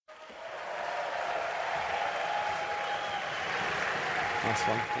Nice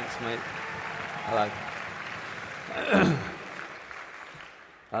one. Thanks, mate. Hello.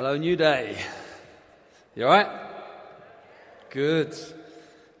 Hello, New Day. You all right? Good.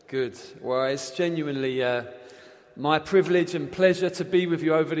 Good. Well, it's genuinely my privilege and pleasure to be with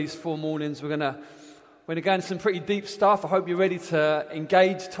you over these 4 mornings. We're going to go into some pretty deep stuff. I hope you're ready to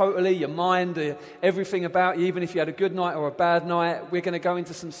engage totally, your mind, everything about you, even if you had a good night or a bad night. We're going to go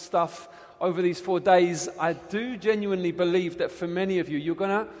into some stuff over these 4 days. I do genuinely believe that for many of you, you're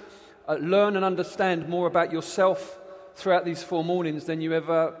going to learn and understand more about yourself throughout these 4 mornings than you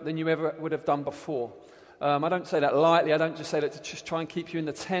ever would have done before. I don't say that lightly. I don't just say that to just try and keep you in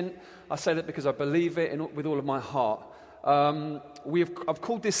the tent. I say that because I believe it with all of my heart. I've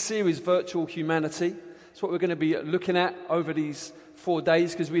called this series Virtual Humanity. It's what we're going to be looking at over these 4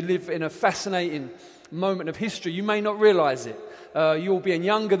 days because we live in a fascinating moment of history. You may not realize it. You're being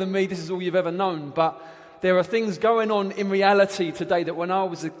younger than me. This is all you've ever known. But there are things going on in reality today that when I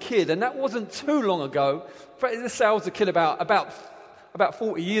was a kid, and that wasn't too long ago. Let's say I was a kid about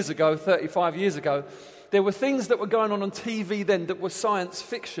 40 years ago, 35 years ago. There were things that were going on TV then that were science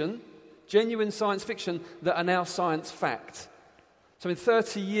fiction, genuine science fiction, that are now science fact. So in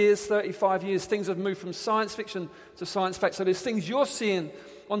 30 years, 35 years, things have moved from science fiction to science fact. So there's things you're seeing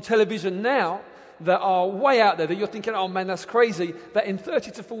on television now that are way out there that you're thinking, oh man, that's crazy, that in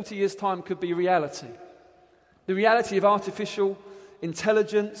 30 to 40 years' time could be reality. The reality of artificial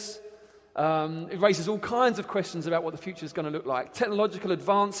intelligence, it raises all kinds of questions about what the future is going to look like. Technological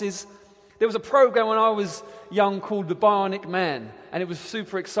advances. There was a program when I was young called The Bionic Man, and it was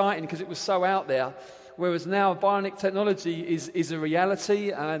super exciting because it was so out there. Whereas now bionic technology is a reality,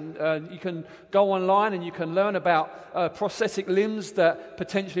 and you can go online and you can learn about prosthetic limbs that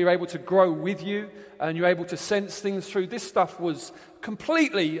potentially are able to grow with you, and you're able to sense things through. This stuff was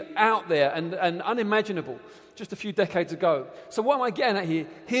completely out there and unimaginable just a few decades ago. So what am I getting at here?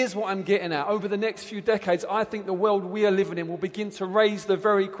 Here's what I'm getting at. Over the next few decades, I think the world we are living in will begin to raise the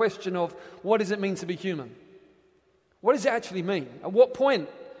very question of what does it mean to be human? What does it actually mean? At what point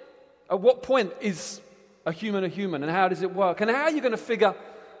is a human, and how does it work? And how are you going to figure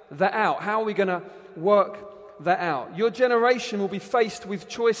that out? How are we going to work that out? Your generation will be faced with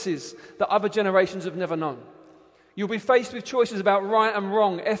choices that other generations have never known. You'll be faced with choices about right and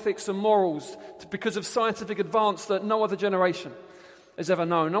wrong, ethics and morals, because of scientific advance that no other generation has ever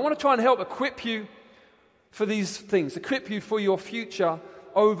known. And I want to try and help equip you for these things, equip you for your future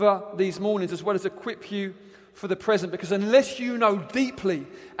over these mornings, as well as equip you for the present, because unless you know deeply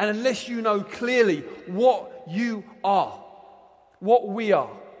and unless you know clearly what you are, what we are,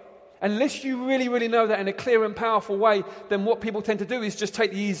 unless you really, really know that in a clear and powerful way, then what people tend to do is just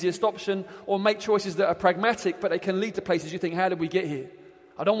take the easiest option or make choices that are pragmatic, but they can lead to places you think, how did we get here?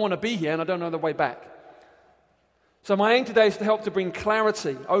 I don't want to be here and I don't know the way back. So my aim today is to help to bring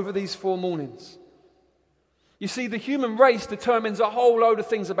clarity over these 4 mornings. You see, the human race determines a whole load of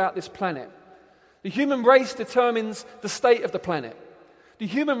things about this planet. The human race determines the state of the planet. The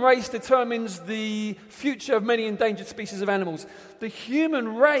human race determines the future of many endangered species of animals. The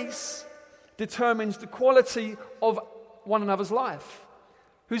human race determines the quality of one another's life.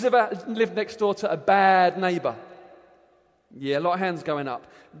 Who's ever lived next door to a bad neighbor? Yeah, a lot of hands going up.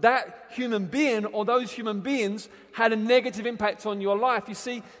 That human being or those human beings had a negative impact on your life. You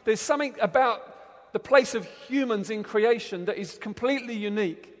see, there's something about the place of humans in creation that is completely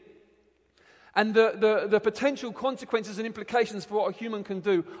unique. And the potential consequences and implications for what a human can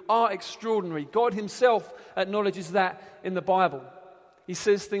do are extraordinary. God himself acknowledges that in the Bible. He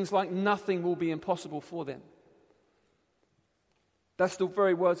says things like, nothing will be impossible for them. That's the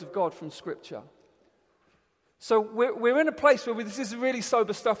very words of God from Scripture. So we're in a place where this is really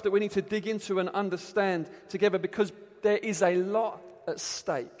sober stuff that we need to dig into and understand together, because there is a lot at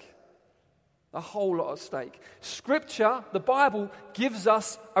stake. A whole lot at stake. Scripture, the Bible, gives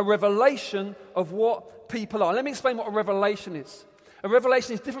us a revelation of what people are. Let me explain what a revelation is. A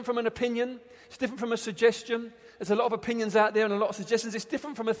revelation is different from an opinion. It's different from a suggestion. There's a lot of opinions out there and a lot of suggestions. It's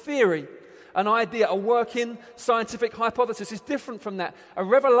different from a theory, an idea, a working scientific hypothesis. Is different from that. A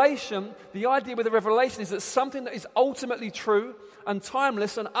revelation, the idea with a revelation is that something that is ultimately true and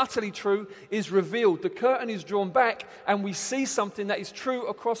timeless and utterly true is revealed. The curtain is drawn back and we see something that is true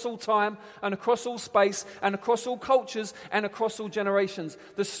across all time and across all space and across all cultures and across all generations.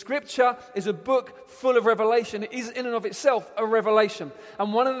 The Scripture is a book full of revelation. It is in and of itself a revelation.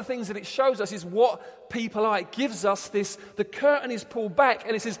 And one of the things that it shows us is what people are. It gives us this, the curtain is pulled back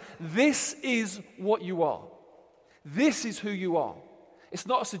and it says, this is what you are. This is who you are. It's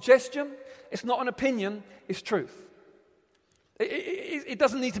not a suggestion. It's not an opinion. It's truth. It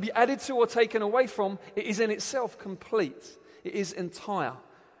doesn't need to be added to or taken away from. It is in itself complete. It is entire,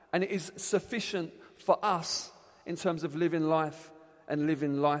 and it is sufficient for us in terms of living life and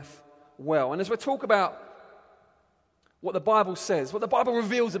living life well. And as we talk about what the Bible says, what the Bible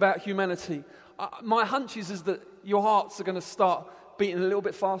reveals about humanity, my hunch is that your hearts are going to start beating a little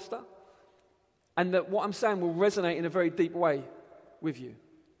bit faster, and that what I'm saying will resonate in a very deep way with you.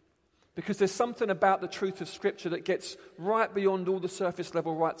 Because there's something about the truth of Scripture that gets right beyond all the surface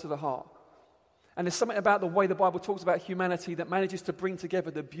level, right to the heart. And there's something about the way the Bible talks about humanity that manages to bring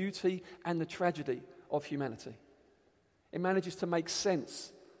together the beauty and the tragedy of humanity. It manages to make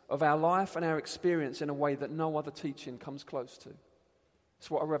sense of our life and our experience in a way that no other teaching comes close to. It's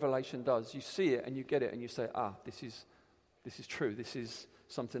what a revelation does. You see it and you get it and you say, this is true. This is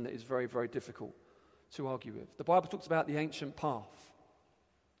something that is very, very difficult to argue with. The Bible talks about the ancient path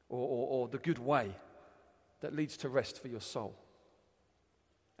or the good way that leads to rest for your soul.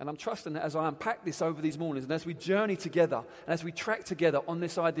 And I'm trusting that as I unpack this over these mornings and as we journey together and as we track together on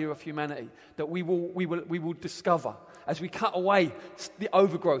this idea of humanity, that we will discover, as we cut away the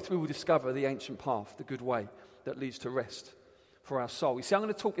overgrowth, we will discover the ancient path, the good way that leads to rest for our soul. You see, I'm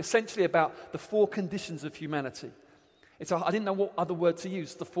going to talk essentially about the 4 conditions of humanity. I didn't know what other word to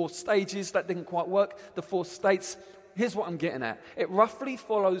use. The 4 stages, that didn't quite work. The 4 states. Here's what I'm getting at. It roughly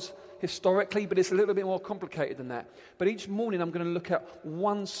follows historically, but it's a little bit more complicated than that. But each morning I'm going to look at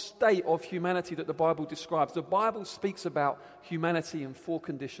one state of humanity that the Bible describes. The Bible speaks about humanity in 4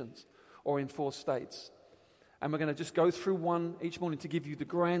 conditions or in 4 states. And we're going to just go through one each morning to give you the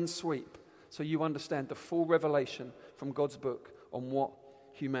grand sweep so you understand the full revelation from God's book on what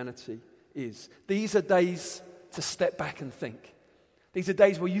humanity is. These are days to step back and think. These are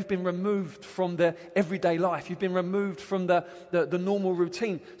days where you've been removed from the everyday life. You've been removed from the normal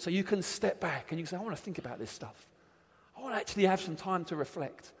routine. So you can step back and you can say, I want to think about this stuff. I want to actually have some time to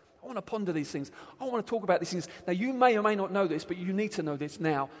reflect. I want to ponder these things. I want to talk about these things. Now, you may or may not know this, but you need to know this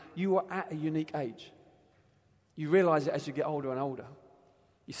now. You are at a unique age. You realize it as you get older and older.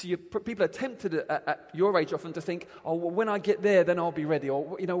 You see, people are tempted at your age often to think, well, when I get there, then I'll be ready. Or,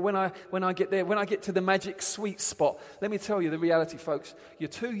 when I get there, when I get to the magic sweet spot. Let me tell you the reality, folks. You're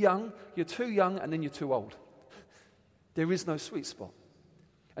too young, and then you're too old. There is no sweet spot.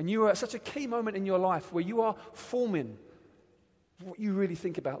 And you are at such a key moment in your life where you are forming what you really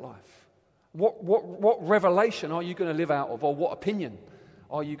think about life. What revelation are you going to live out of, or what opinion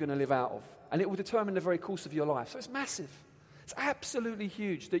are you going to live out of? And it will determine the very course of your life. So it's massive. It's absolutely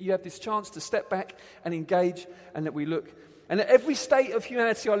huge that you have this chance to step back and engage, and that we look. And at every state of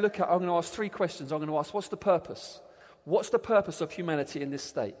humanity I look at, I'm going to ask 3 questions. I'm going to ask, what's the purpose? What's the purpose of humanity in this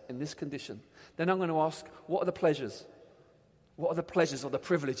state, in this condition? Then I'm going to ask, what are the pleasures? What are the pleasures or the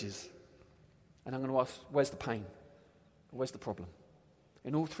privileges? And I'm going to ask, where's the pain? Where's the problem?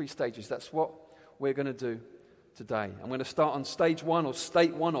 In all 3 stages, that's what we're going to do today. I'm going to start on stage 1 or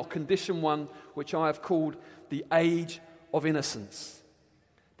state 1 or condition 1, which I have called the age of innocence.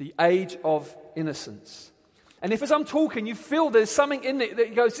 The age of innocence. And if as I'm talking you feel there's something in it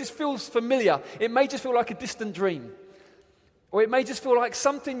that goes, this feels familiar, it may just feel like a distant dream. Or it may just feel like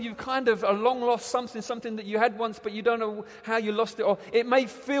something you kind of, a long lost something that you had once but you don't know how you lost it. Or it may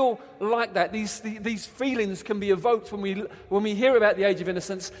feel like that. These feelings can be evoked when we hear about the age of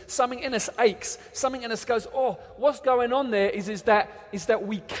innocence. Something in us aches. Something in us goes, what's going on there is that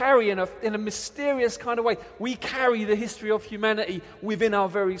we carry in a mysterious kind of way, we carry the history of humanity within our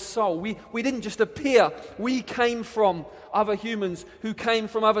very soul. We didn't just appear. We came from other humans who came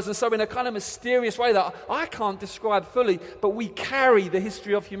from others. And so in a kind of mysterious way that I can't describe fully, but we carry the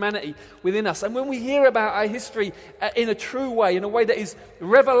history of humanity within us. And when we hear about our history in a true way, in a way that is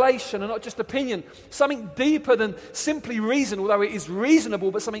revelation and not just opinion, something deeper than simply reason, although it is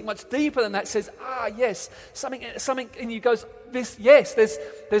reasonable, but something much deeper than that says, yes, something in you goes,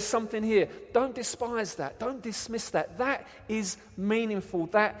 there's something here. Don't despise that. Don't dismiss that. That is meaningful.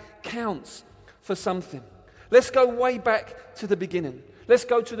 That counts for something. Let's go way back to the beginning. Let's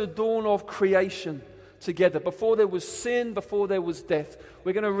go to the dawn of creation together. Before there was sin, before there was death.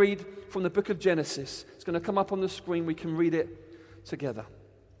 We're going to read from the book of Genesis. It's going to come up on the screen. We can read it together.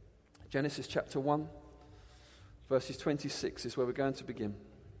 Genesis chapter 1, verses 26 is where we're going to begin.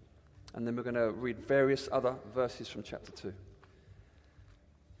 And then we're going to read various other verses from chapter 2. It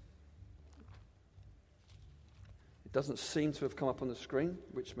doesn't seem to have come up on the screen,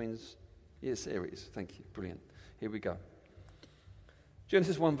 which means, yes, here it is. Thank you. Brilliant. Here we go.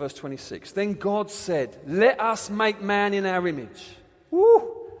 Genesis 1, verse 26. Then God said, let us make man in our image.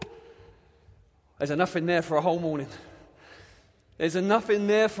 Woo! There's enough in there for a whole morning. There's enough in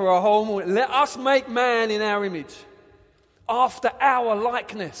there for a whole morning. Let us make man in our image, after our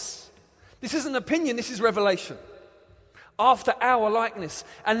likeness. This isn't opinion, this is revelation. after our likeness,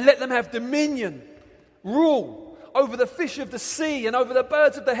 and let them have dominion, rule over the fish of the sea, and over the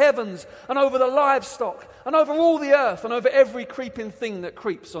birds of the heavens, and over the livestock, and over all the earth, and over every creeping thing that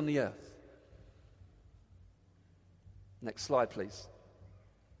creeps on the earth. Next slide, please.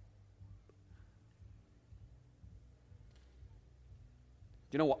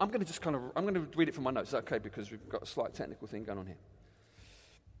 You know what? I'm going to read it from my notes. Is that okay? Because we've got a slight technical thing going on here.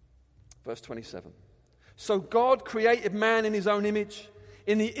 Verse 27. So God created man in his own image.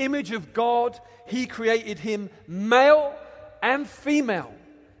 In the image of God, he created him, male and female.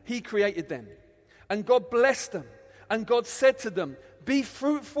 He created them. And God blessed them. And God said to them, be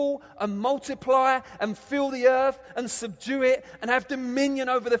fruitful and multiply and fill the earth and subdue it and have dominion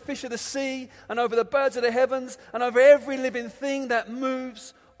over the fish of the sea and over the birds of the heavens and over every living thing that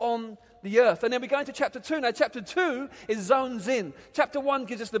moves on the earth. And then we go into chapter 2. Now chapter 2 is zones in. Chapter 1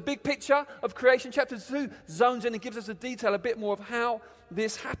 gives us the big picture of creation. Chapter 2 zones in and gives us the detail, a bit more of how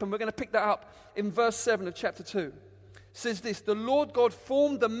this happened. We're going to pick that up in verse 7 of chapter 2. It says this, the Lord God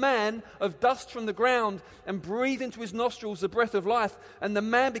formed the man of dust from the ground and breathed into his nostrils the breath of life, and the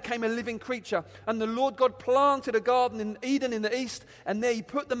man became a living creature. And the Lord God planted a garden in Eden in the east, and there he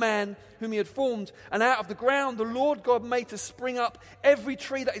put the man whom he had formed. And out of the ground the Lord God made to spring up every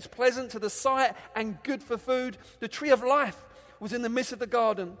tree that is pleasant to the sight and good for food. The tree of life was in the midst of the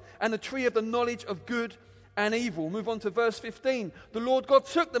garden, and the tree of the knowledge of good and evil. Move on to verse 15. The Lord God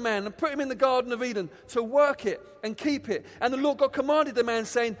took the man and put him in the Garden of Eden to work it and keep it. And the Lord God commanded the man,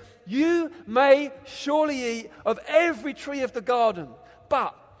 saying, you may surely eat of every tree of the garden,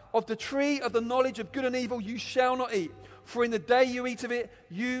 but of the tree of the knowledge of good and evil you shall not eat. For in the day you eat of it,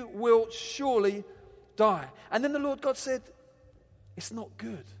 you will surely die. And then the Lord God said, it's not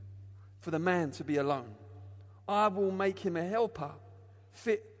good for the man to be alone. I will make him a helper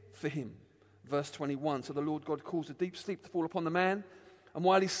fit for him. Verse 21, so the Lord God caused a deep sleep to fall upon the man, and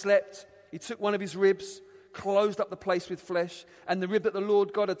while he slept, he took one of his ribs, closed up the place with flesh, and the rib that the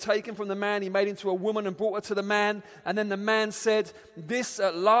Lord God had taken from the man, he made into a woman and brought her to the man. And then the man said, this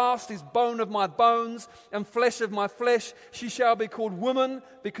at last is bone of my bones and flesh of my flesh. She shall be called woman,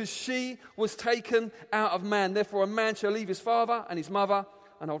 because she was taken out of man. Therefore a man shall leave his father and his mother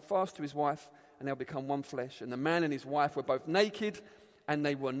and hold fast to his wife, and they'll become one flesh. And the man and his wife were both naked, and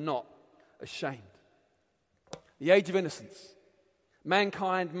they were not ashamed. The age of innocence.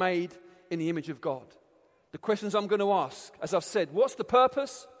 Mankind made in the image of God. The questions I'm going to ask, as I've said, what's the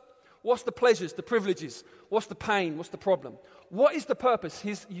purpose? What's the pleasures, the privileges? What's the pain? What's the problem? What is the purpose?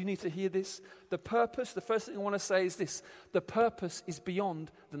 You need to hear this. The purpose, the first thing I want to say is this. The purpose is beyond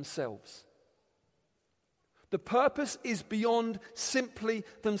themselves. The purpose is beyond simply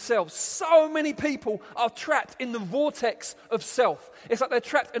themselves. So many people are trapped in the vortex of self. It's like they're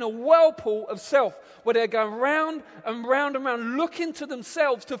trapped in a whirlpool of self, where they're going round and round and round, looking to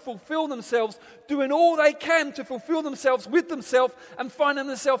themselves to fulfill themselves, doing all they can to fulfill themselves with themselves, and finding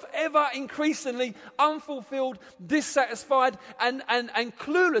themselves ever increasingly unfulfilled, dissatisfied, and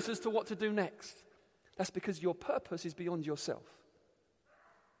clueless as to what to do next. That's because your purpose is beyond yourself.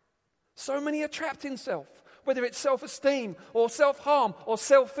 So many are trapped in self. Whether it's self-esteem or self-harm or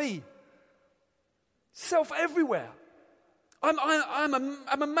selfie. Self everywhere.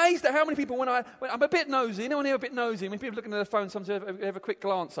 I'm amazed at how many people, when I'm a bit nosy, anyone here a bit nosy? When people looking at their phone, sometimes they have a quick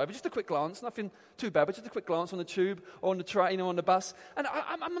glance over, just a quick glance, nothing too bad, but just a quick glance on the tube or on the train or on the bus. And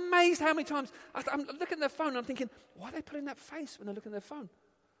I'm amazed how many times I'm looking at their phone and I'm thinking, why are they putting that face when they're looking at their phone?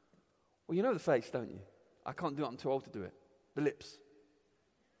 Well, you know the face, don't you? I can't do it, I'm too old to do it. The lips.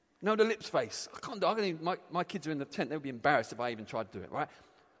 No, the lips face. I can't do it. My kids are in the tent. They would be embarrassed if I even tried to do it, right?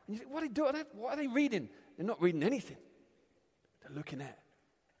 And you think, what are they doing? What are they reading? They're not reading anything. They're looking at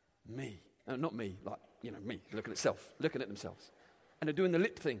me. No, not me, like, me, looking at self, looking at themselves. And they're doing the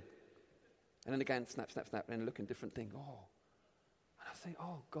lip thing. And then again, snap, snap, snap, and then looking different thing. Oh. And I think,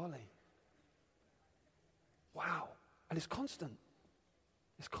 oh, golly. Wow. And it's constant.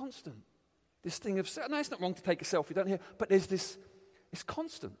 It's constant. This thing of, no, it's not wrong to take a selfie, don't you? But there's this, it's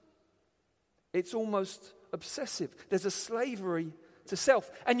constant. It's almost obsessive. There's a slavery to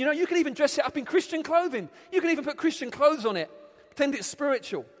self. And you can even dress it up in Christian clothing. You can even put Christian clothes on it. Pretend it's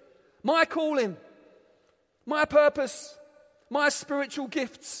spiritual. My calling. My purpose. My spiritual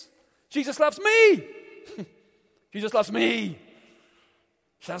gifts. Jesus loves me. Jesus loves me.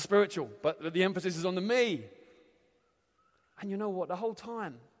 Sounds spiritual, but the emphasis is on the me. And you know what? The whole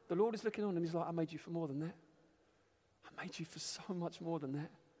time, the Lord is looking on and he's like, I made you for more than that. I made you for so much more than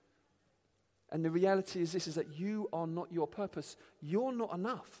that. And the reality is this, is that you are not your purpose. You're not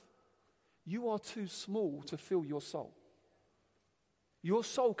enough. You are too small to fill your soul. Your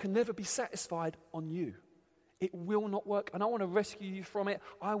soul can never be satisfied on you. It will not work, and I want to rescue you from it.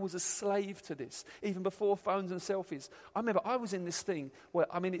 I was a slave to this, even before phones and selfies. I remember I was in this thing where,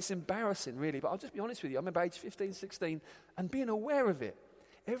 it's embarrassing, really, but I'll just be honest with you. I remember age 15, 16, and being aware of it.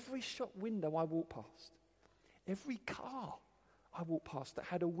 Every shop window I walked past, every car I walked past that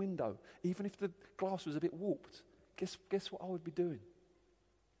had a window, even if the glass was a bit warped, guess what I would be doing?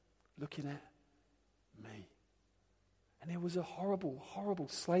 Looking at me. And there was a horrible, horrible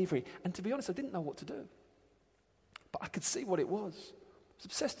slavery. And to be honest, I didn't know what to do. But I could see what it was. I was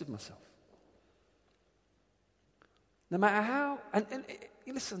obsessed with myself. No matter how, and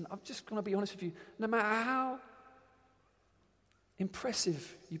listen, I'm just going to be honest with you, no matter how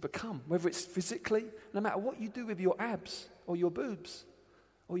impressive you become, whether it's physically, no matter what you do with your abs, or your boobs,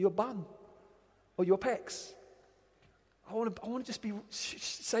 or your bum, or your pecs, I want to just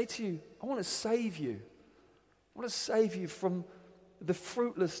say to you, I want to save you. I want to save you from the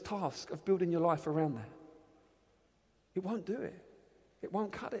fruitless task of building your life around that. It won't do it. It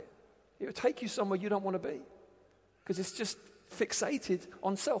won't cut it. It will take you somewhere you don't want to be because it's just fixated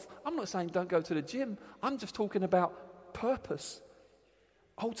on self. I'm not saying don't go to the gym. I'm just talking about purpose.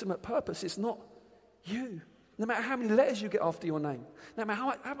 Ultimate purpose. It's not you. No matter how many letters you get after your name, no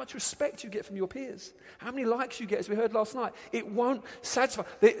matter how much respect you get from your peers, how many likes you get, as we heard last night, it won't satisfy.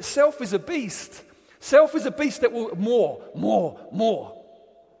 Self is a beast. Self is a beast that will more.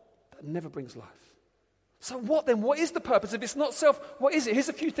 That never brings life. So what then? What is the purpose? If it's not self, what is it? Here's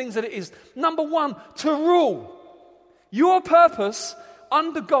a few things that it is. Number one, to rule. Your purpose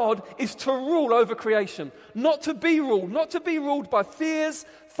under God is to rule over creation, not to be ruled by fears,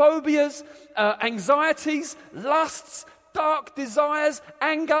 phobias, anxieties, lusts, dark desires,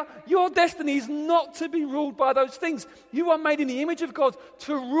 anger. Your destiny is not to be ruled by those things. You are made in the image of God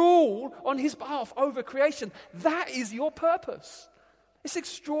to rule on his behalf over creation. That is your purpose. It's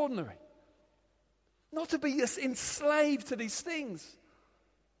extraordinary. Not to be enslaved to these things.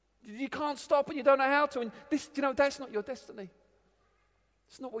 You can't stop and you don't know how to. And that's not your destiny.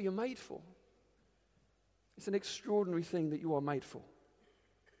 It's not what you're made for. It's an extraordinary thing that you are made for.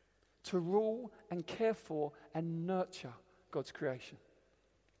 To rule and care for and nurture God's creation.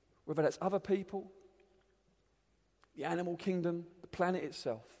 Whether that's other people, the animal kingdom, the planet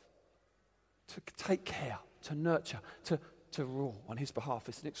itself. To take care, to nurture, to rule on his behalf.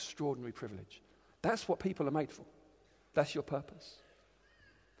 It's an extraordinary privilege. That's what people are made for. That's your purpose.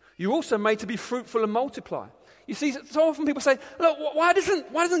 You're also made to be fruitful and multiply. You see, so often people say, look, why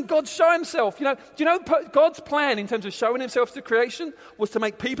doesn't God show himself? Do you know God's plan in terms of showing himself to creation was to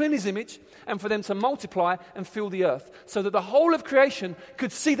make people in his image and for them to multiply and fill the earth so that the whole of creation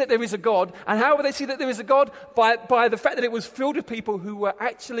could see that there is a God. And how would they see that there is a God? By the fact that it was filled with people who were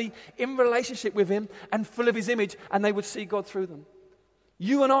actually in relationship with him and full of his image, and they would see God through them.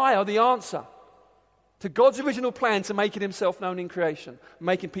 You and I are the answer to God's original plan to making himself known in creation,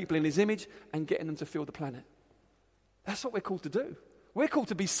 making people in his image and getting them to fill the planet. That's what we're called to do. We're called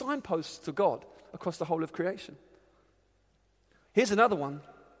to be signposts to God across the whole of creation. Here's another one.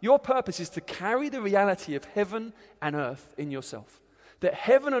 Your purpose is to carry the reality of heaven and earth in yourself. That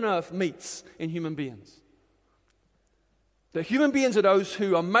heaven and earth meets in human beings. That human beings are those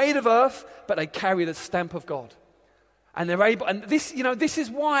who are made of earth, but they carry the stamp of God. And they're able, and this is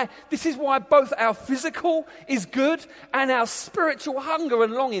why both our physical is good and our spiritual hunger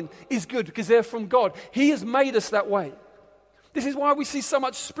and longing is good, because they're from God. He has made us that way. This is why we see so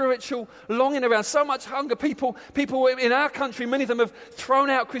much spiritual longing around, so much hunger. People in our country, many of them have thrown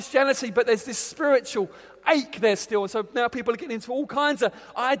out Christianity, but there's this spiritual ache there still. So now people are getting into all kinds of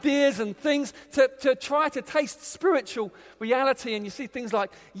ideas and things to try to taste spiritual reality. And you see things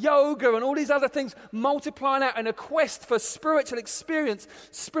like yoga and all these other things multiplying out in a quest for spiritual experience,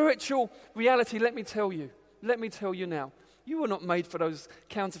 spiritual reality. Let me tell you now, you were not made for those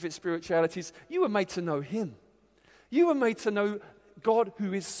counterfeit spiritualities. You were made to know him. You were made to know God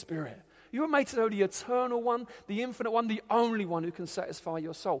who is spirit. You were made to know the eternal one, the infinite one, the only one who can satisfy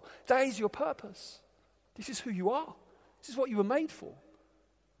your soul. That is your purpose. This is who you are. This is what you were made for.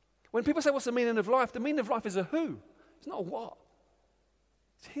 When people say, what's the meaning of life? The meaning of life is a who. It's not a what.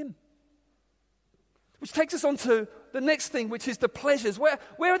 It's him. Which takes us on to the next thing, which is the pleasures. Where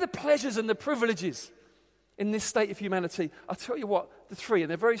are the pleasures and the privileges in this state of humanity? I'll tell you what, the three, and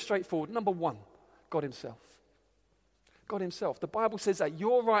they're very straightforward. Number one, God himself. God himself. The Bible says at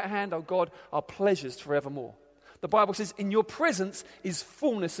your right hand, O God, are pleasures forevermore. The Bible says in your presence is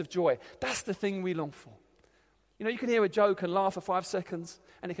fullness of joy. That's the thing we long for. You can hear a joke and laugh for 5 seconds,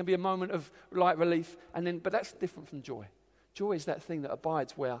 and it can be a moment of light relief, but that's different from joy. Joy is that thing that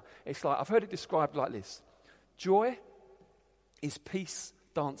abides where it's like, I've heard it described like this. Joy is peace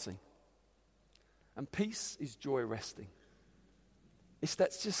dancing. And peace is joy resting. It's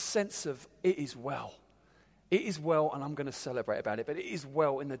that just sense of it is well. It is well, and I'm going to celebrate about it, but it is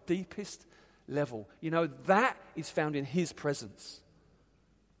well in the deepest level. You know, that is found in his presence.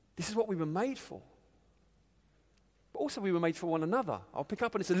 This is what we were made for. But also we were made for one another. I'll pick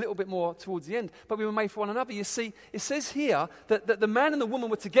up on this a little bit more towards the end. But we were made for one another. You see, it says here that the man and the woman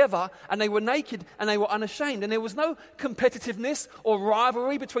were together and they were naked and they were unashamed. And there was no competitiveness or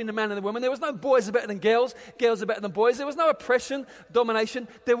rivalry between the man and the woman. There was no boys are better than girls, girls are better than boys. There was no oppression, domination.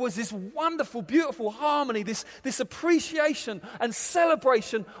 There was this wonderful, beautiful harmony, this appreciation and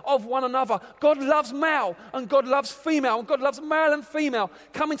celebration of one another. God loves male and God loves female and God loves male and female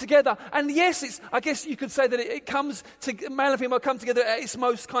coming together. And yes, I guess you could say that it comes to male and female come together at its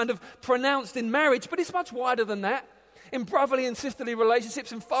most kind of pronounced in marriage, but it's much wider than that. In brotherly and sisterly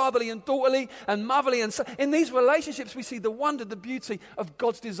relationships, in fatherly and daughterly and motherly, and in these relationships we see the wonder, the beauty of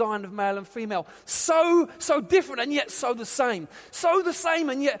God's design of male and female. So different and yet so the same. So the same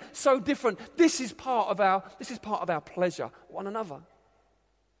and yet so different. This is part of our pleasure, one another.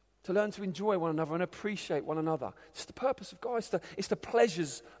 To learn to enjoy one another and appreciate one another. It's the purpose of God. It's the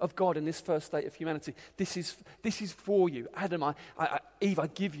pleasures of God in this first state of humanity. This is for you. Adam, Eve, I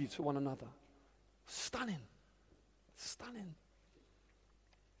give you to one another. Stunning. Stunning.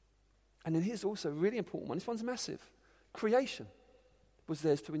 And then here's also a really important one. This one's massive. Creation was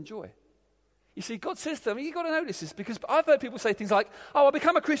theirs to enjoy. You see, God says to them, you've got to notice this, because I've heard people say things like, oh, I'll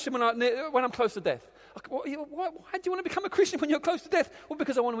become a Christian when I'm close to death. Why do you want to become a Christian when you're close to death? Well,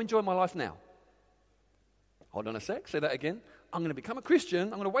 because I want to enjoy my life now. Hold on a sec, say that again. I'm going to become a Christian,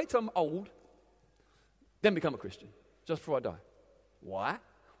 I'm going to wait till I'm old, then become a Christian, just before I die. Why? Well,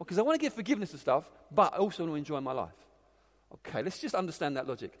 because I want to give forgiveness and stuff, but I also want to enjoy my life. Okay, let's just understand that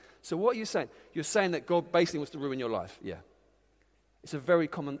logic. So what are you saying? You're saying that God basically wants to ruin your life. Yeah. It's a very,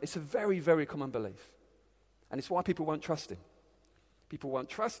 very common belief. And it's why people won't trust him. People won't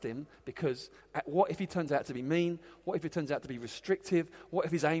trust him because what if he turns out to be mean? What if he turns out to be restrictive? What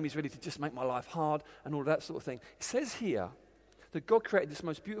if his aim is really to just make my life hard and all of that sort of thing? It says here that God created this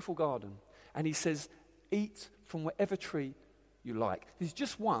most beautiful garden and he says, eat from whatever tree you like. There's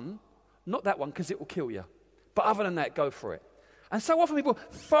just one, not that one because it will kill you. But other than that, go for it. And so often people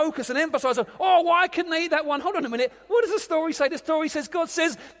focus and emphasize on, oh, why couldn't I eat that one? Hold on a minute. What does the story say? The story says, God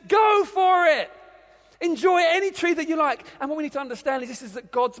says, go for it. Enjoy any tree that you like. And what we need to understand is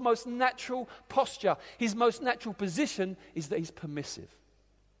that God's most natural posture, his most natural position is that he's permissive.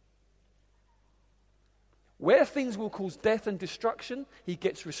 Where things will cause death and destruction, he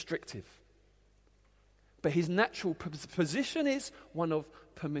gets restrictive. But his natural position is one of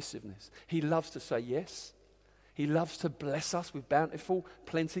permissiveness. He loves to say yes. He loves to bless us with bountiful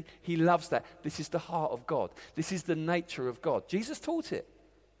plenty. He loves that. This is the heart of God. This is the nature of God. Jesus taught it.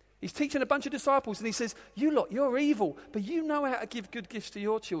 He's teaching a bunch of disciples and he says, you lot, you're evil, but you know how to give good gifts to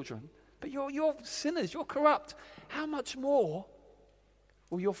your children. But you're sinners, you're corrupt. How much more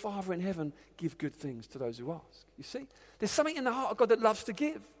will your Father in heaven give good things to those who ask? You see, there's something in the heart of God that loves to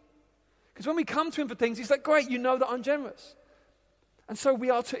give. Because when we come to him for things, he's like, great, you know that I'm generous. And so we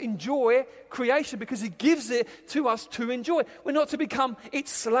are to enjoy creation because he gives it to us to enjoy. We're not to become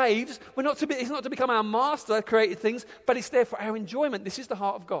its slaves. It's not to become our master, created things, but it's there for our enjoyment. This is the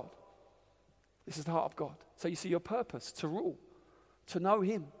heart of God. This is the heart of God. So you see your purpose, to rule, to know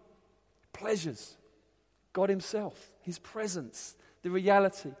him, pleasures, God himself, his presence, the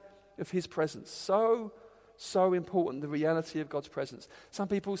reality of his presence. So important, the reality of God's presence. Some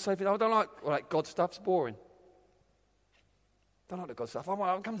people say, I don't like God stuff's boring. I don't like the God stuff. When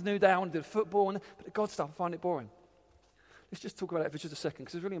it comes to New Day, I want to do football, but the God stuff, I find it boring. Let's just talk about it for just a second,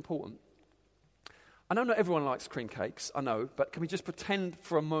 because it's really important. I know not everyone likes cream cakes, I know, but can we just pretend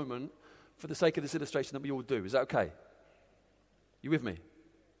for a moment, for the sake of this illustration, that we all do? Is that okay? You with me?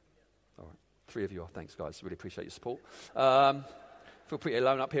 All right, 3 of you are. Thanks, guys. Really appreciate your support. Feel pretty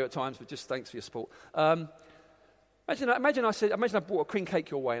alone up here at times, but just thanks for your support. Imagine I brought a cream cake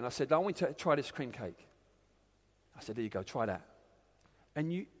your way, and I said, I want you to try this cream cake. I said, there you go, try that. And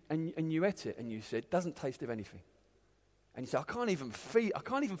you ate it, and you said, doesn't taste of anything. And you said, I can't even feel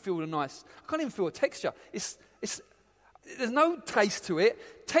a texture. There's no taste to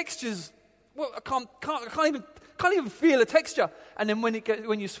it. Textures, well, I can't even feel a texture. And then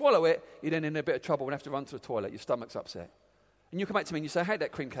when you swallow it, you're then in a bit of trouble and have to run to the toilet. Your stomach's upset. And you come back to me and you say, I hate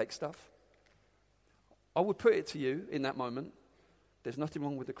that cream cake stuff. I would put it to you in that moment, there's nothing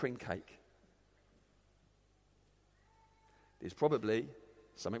wrong with the cream cake. There's probably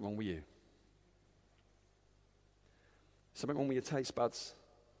something wrong with you. Something wrong with your taste buds,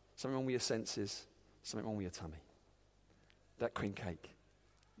 something wrong with your senses, something wrong with your tummy. That cream cake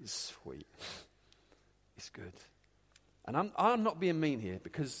is sweet. It's good. And I'm not being mean here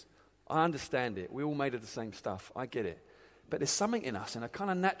because I understand it. We're all made of the same stuff. I get it. But there's something in us in a kind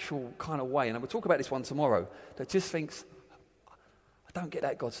of natural kind of way, and we'll talk about this one tomorrow, that just thinks, I don't get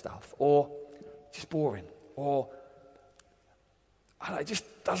that God stuff, or just boring, or it just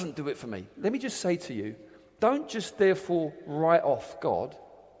doesn't do it for me. Let me just say to you, don't just therefore write off God.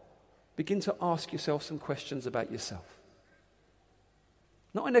 Begin to ask yourself some questions about yourself.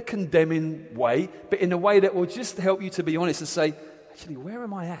 Not in a condemning way, but in a way that will just help you to be honest and say, actually, where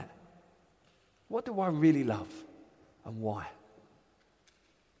am I at? What do I really love? And why?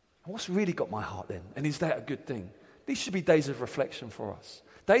 And what's really got my heart then? And is that a good thing? These should be days of reflection for us.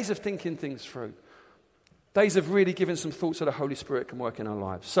 Days of thinking things through. Days of really giving some thoughts so the Holy Spirit can work in our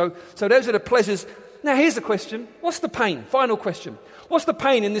lives. So those are the pleasures. Now here's the question. What's the pain? Final question. What's the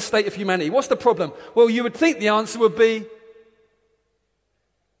pain in this state of humanity? What's the problem? Well, you would think the answer would be,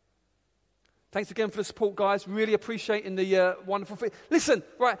 thanks again for the support, guys. Really appreciating the wonderful thing. Listen,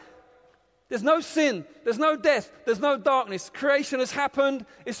 right. There's no sin. There's no death. There's no darkness. Creation has happened.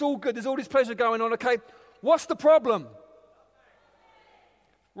 It's all good. There's all this pleasure going on, okay? What's the problem?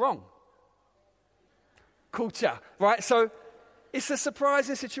 Wrong. Culture, right? So it's a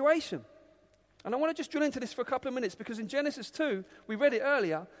surprising situation. And I want to just drill into this for a couple of minutes because in Genesis 2, we read it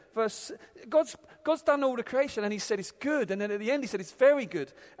earlier, God's done all the creation and he said it's good. And then at the end he said it's very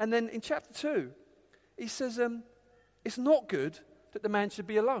good. And then in chapter 2, he says it's not good that the man should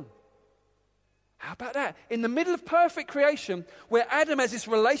be alone. How about that? In the middle of perfect creation, where Adam has this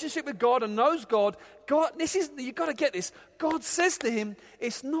relationship with God and knows God, you've got to get this. God says to him,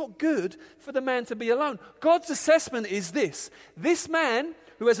 it's not good for the man to be alone. God's assessment is this man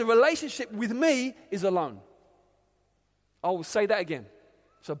who has a relationship with me is alone. I will say that again.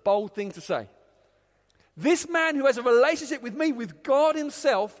 It's a bold thing to say. This man who has a relationship with me, with God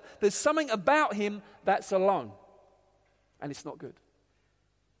himself, there's something about him that's alone. And it's not good.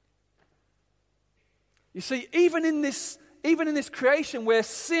 You see, even in this creation where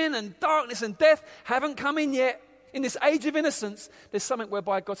sin and darkness and death haven't come in yet, in this age of innocence, there's something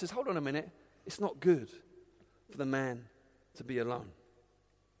whereby God says, hold on a minute, it's not good for the man to be alone.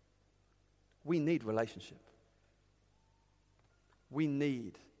 We need relationship. We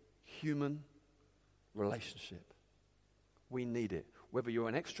need human relationship. We need it. Whether you're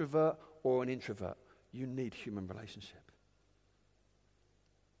an extrovert or an introvert, you need human relationship.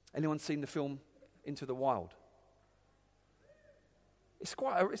 Anyone seen the film Into the Wild? It's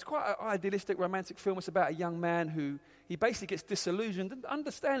quite an idealistic, romantic film. It's about a young man who he basically gets disillusioned. And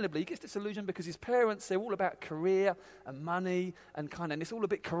understandably, he gets disillusioned because his parents, they're all about career and money and it's all a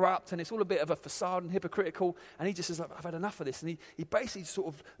bit corrupt and it's all a bit of a facade and hypocritical. And he just says, I've had enough of this. And he basically sort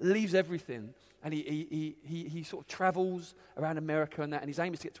of leaves everything and he sort of travels around America and that. And his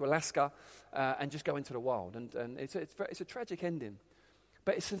aim is to get to Alaska and just go into the wild. And it's a tragic ending.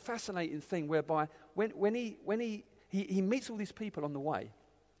 But it's a fascinating thing whereby when he meets all these people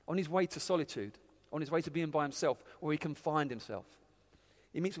on his way to solitude, on his way to being by himself, where he can find himself.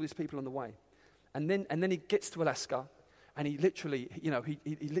 He meets all these people on the way. And then he gets to Alaska, and he literally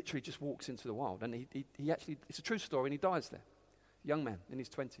just walks into the wild. And he actually, it's a true story, and he dies there. Young man in his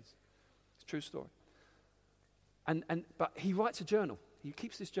 20s. It's a true story. But he writes a journal. He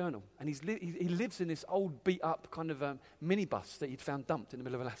keeps this journal, and he lives in this old beat-up kind of minibus that he'd found dumped in the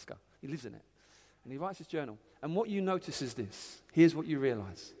middle of Alaska. He lives in it, and he writes his journal. And what you notice is this. Here's what you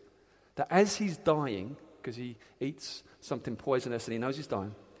realize. That as he's dying, because he eats something poisonous and he knows he's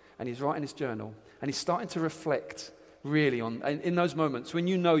dying, and he's writing his journal, and he's starting to reflect really on, in those moments when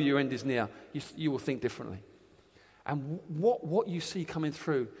you know your end is near, you will think differently. And what you see coming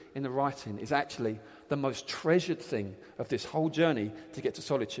through in the writing is actually the most treasured thing of this whole journey to get to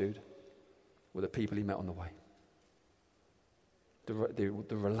solitude were the people he met on the way. The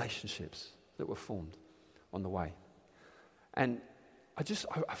relationships that were formed on the way. And I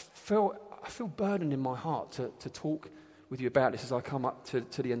feel burdened in my heart to talk with you about this as I come up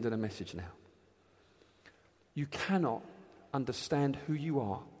to the end of the message now. You cannot understand who you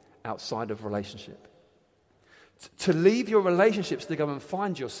are outside of relationship. To leave your relationships to go and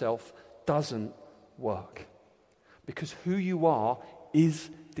find yourself doesn't work. Because who you are is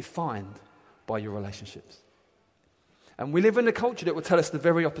defined by your relationships. And we live in a culture that will tell us the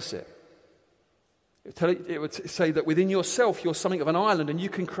very opposite. It would say that within yourself, you're something of an island and you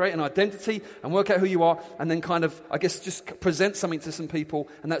can create an identity and work out who you are and then kind of, I guess, just present something to some people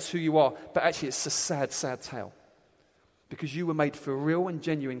and that's who you are. But actually, it's a sad, sad tale. Because you were made for real and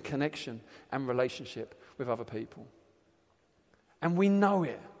genuine connection and relationship with other people. And we know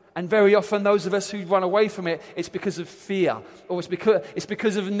it. And very often those of us who run away from it, it's because of fear, or it's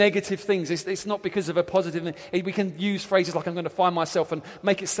because of negative things. It's not because of a positive thing. We can use phrases like, I'm going to find myself, and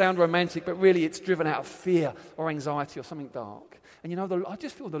make it sound romantic, but really it's driven out of fear or anxiety or something dark. And I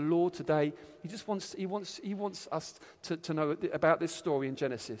just feel the Lord today, He wants us to know about this story in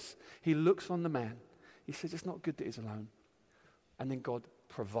Genesis. He looks on the man. He says, it's not good that he's alone. And then God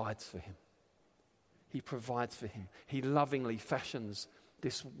provides for him. He provides for him. He lovingly fashions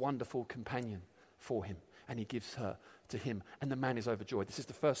this wonderful companion for him, and he gives her to him, and the man is overjoyed. This is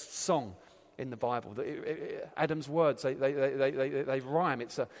the first song in the Bible. Adam's words, they rhyme.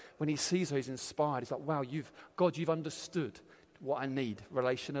 When he sees her, he's inspired. He's like, wow, God, you've understood what I need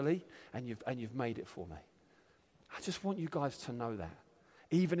relationally, and you've made it for me. I just want you guys to know that.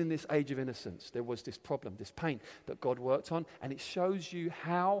 Even in this age of innocence, there was this problem, this pain that God worked on, and it shows you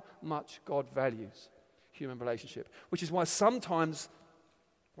how much God values human relationship, which is why sometimes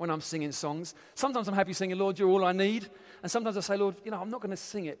when I'm singing songs, sometimes I'm happy singing, Lord, you're all I need. And sometimes I say, Lord, I'm not going to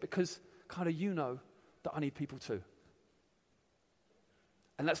sing it because kind of that I need people too.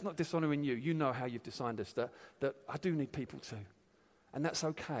 And that's not dishonoring you. You know how you've designed us, that I do need people too. And that's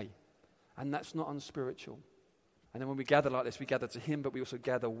okay. And that's not unspiritual. And then when we gather like this, we gather to Him, but we also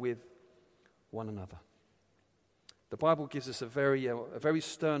gather with one another. The Bible gives us a very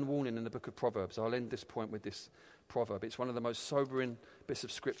stern warning in the book of Proverbs. I'll end this point with this proverb. It's one of the most sobering bits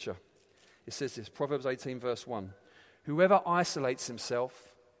of scripture. It says this, Proverbs 18 verse 1. Whoever isolates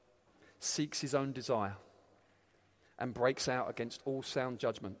himself seeks his own desire and breaks out against all sound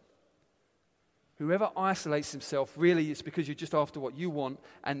judgment. Whoever isolates himself, really it's because you're just after what you want,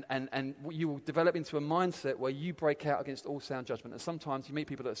 and you will develop into a mindset where you break out against all sound judgment. And sometimes you meet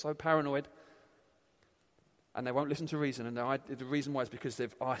people that are so paranoid and they won't listen to reason, and the reason why is because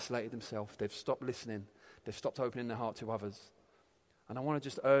they've isolated themselves. They've stopped listening. They've stopped opening their heart to others. And I want to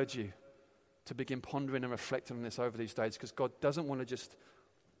just urge you to begin pondering and reflecting on this over these days, because God doesn't want to just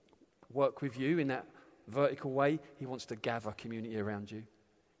work with you in that vertical way. He wants to gather community around you.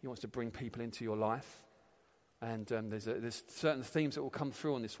 He wants to bring people into your life. And there's certain themes that will come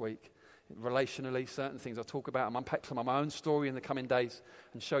through on this week. Relationally, certain things I'll talk about. I'll unpack some of my own story in the coming days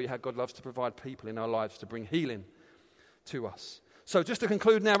and show you how God loves to provide people in our lives to bring healing to us. So just to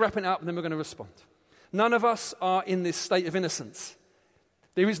conclude now, wrapping it up, and then we're going to respond. None of us are in this state of innocence.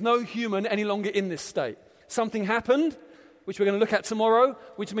 There is no human any longer in this state. Something happened, which we're going to look at tomorrow,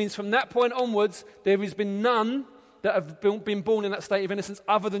 which means from that point onwards, there has been none that have been born in that state of innocence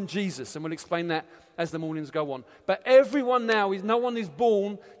other than Jesus. And we'll explain that as the mornings go on. But everyone now, no one is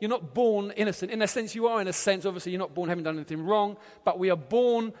born, you're not born innocent. In a sense, you are in a sense. Obviously, you're not born having done anything wrong. But we are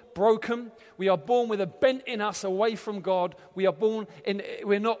born broken. We are born with a bent in us away from God. We are born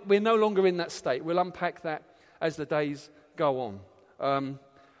we're no longer in that state. We'll unpack that as the days go on.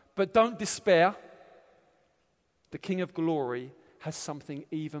 But don't despair. The King of Glory has something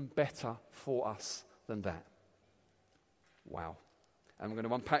even better for us than that. Wow. And we're going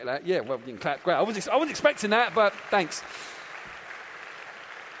to unpack that. Yeah, well, you can clap. Great. I wasn't expecting that, but thanks.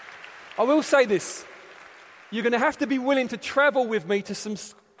 I will say this. You're going to have to be willing to travel with me to some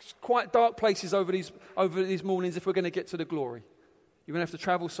quite dark places over these mornings if we're going to get to the glory. You're going to have to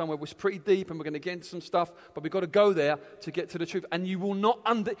travel somewhere which is pretty deep, and we're going to get into some stuff, but we've got to go there to get to the truth. And you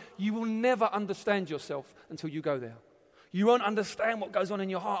will never understand yourself until you go there. You won't understand what goes on in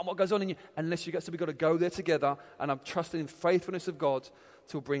your heart and what goes on in you unless you get. So we've got to go there together, and I'm trusting in the faithfulness of God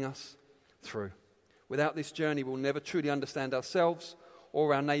to bring us through. Without this journey, we'll never truly understand ourselves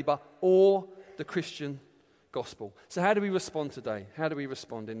or our neighbor or the Christian gospel. So how do we respond today? How do we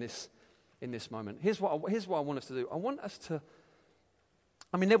respond in this moment? Here's what I want us to do. I want us to.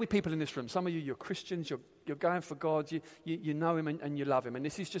 There'll be people in this room. Some of you're Christians. You're going for God. You know Him and you love Him. And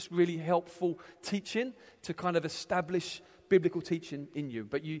this is just really helpful teaching to kind of establish biblical teaching in you.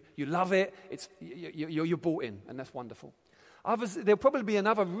 But you love it. You're bought in, and that's wonderful. Others, there'll probably be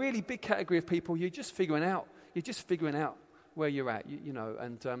another really big category of people. You're just figuring out where you're at.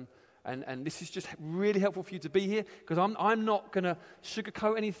 And this is just really helpful for you to be here, because I'm not going to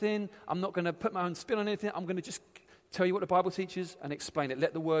sugarcoat anything. I'm not going to put my own spin on anything. I'm going to just tell you what the Bible teaches and explain it.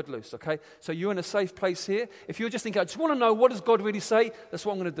 Let the word loose, okay? So you're in a safe place here. If you're just thinking, I just want to know, what does God really say? That's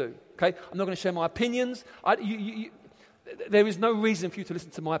what I'm going to do, okay? I'm not going to share my opinions. There is no reason for you to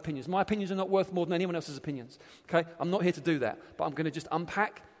listen to my opinions. My opinions are not worth more than anyone else's opinions, okay? I'm not here to do that, but I'm going to just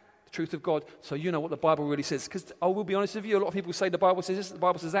unpack the truth of God so you know what the Bible really says. Because I will be honest with you, a lot of people say the Bible says this, the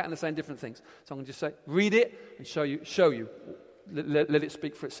Bible says that, and they're saying different things. So I'm going to just say, read it and show you. Let it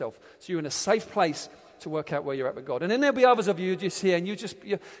speak for itself. So you're in a safe place to work out where you're at with God. And then there'll be others of you just here, and you just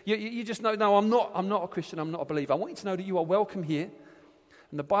know, no, I'm not a Christian, I'm not a believer. I want you to know that you are welcome here.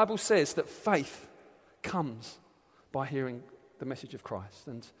 And the Bible says that faith comes by hearing the message of Christ.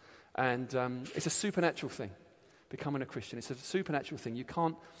 And it's a supernatural thing, becoming a Christian. It's a supernatural thing. You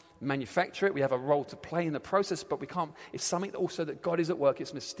can't manufacture it. We have a role to play in the process, but we can't. It's something also that God is at work.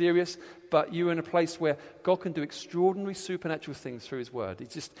 It's mysterious, but you're in a place where God can do extraordinary supernatural things through his word.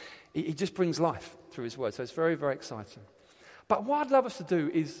 He just brings life through his word. So it's very, very exciting. But what I'd love us to do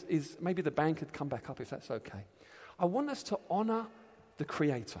is maybe the band could come back up if that's okay. I want us to honor the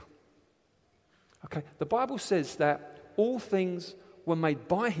Creator. Okay, the Bible says that all things were made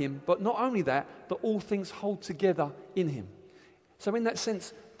by him, but not only that, but all things hold together in him. So in that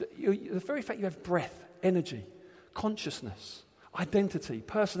sense, the very fact you have breath, energy, consciousness, identity,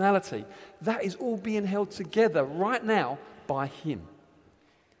 personality, that is all being held together right now by him.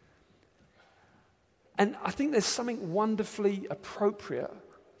 And I think there's something wonderfully appropriate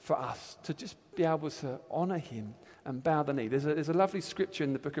for us to just be able to honor him and bow the knee. There's a lovely scripture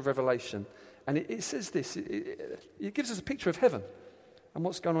in the book of Revelation, and it says this. It gives us a picture of heaven and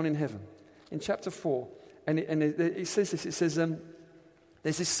what's going on in heaven. In chapter 4, and it says this. It says,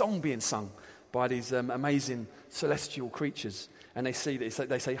 there's this song being sung by these amazing celestial creatures, and they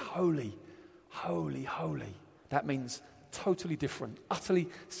say, holy, holy, holy. That means totally different, utterly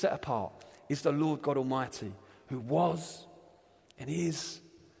set apart is the Lord God Almighty, who was and is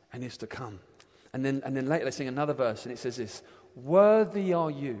to come. And then later they sing another verse, and it says this: worthy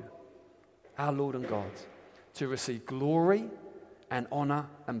are you, our Lord and God, to receive glory and honor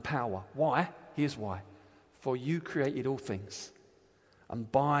and power. Why? Here's why. For you created all things,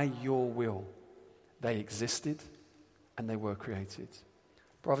 and by your will they existed and they were created.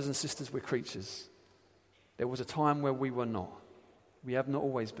 Brothers and sisters, we're creatures. There was a time where we were not. We have not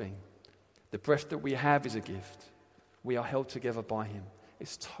always been. The breath that we have is a gift. We are held together by him.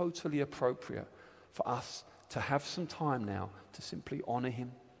 It's totally appropriate for us to have some time now to simply honor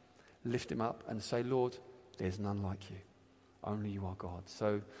him, lift him up, and say, Lord, there's none like you. Only you are God.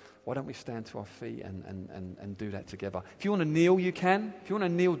 So why don't we stand to our feet and do that together? If you want to kneel, you can. If you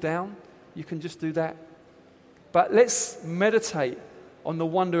want to kneel down, you can just do that. But let's meditate on the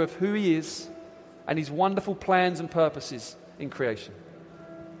wonder of who he is and his wonderful plans and purposes in creation.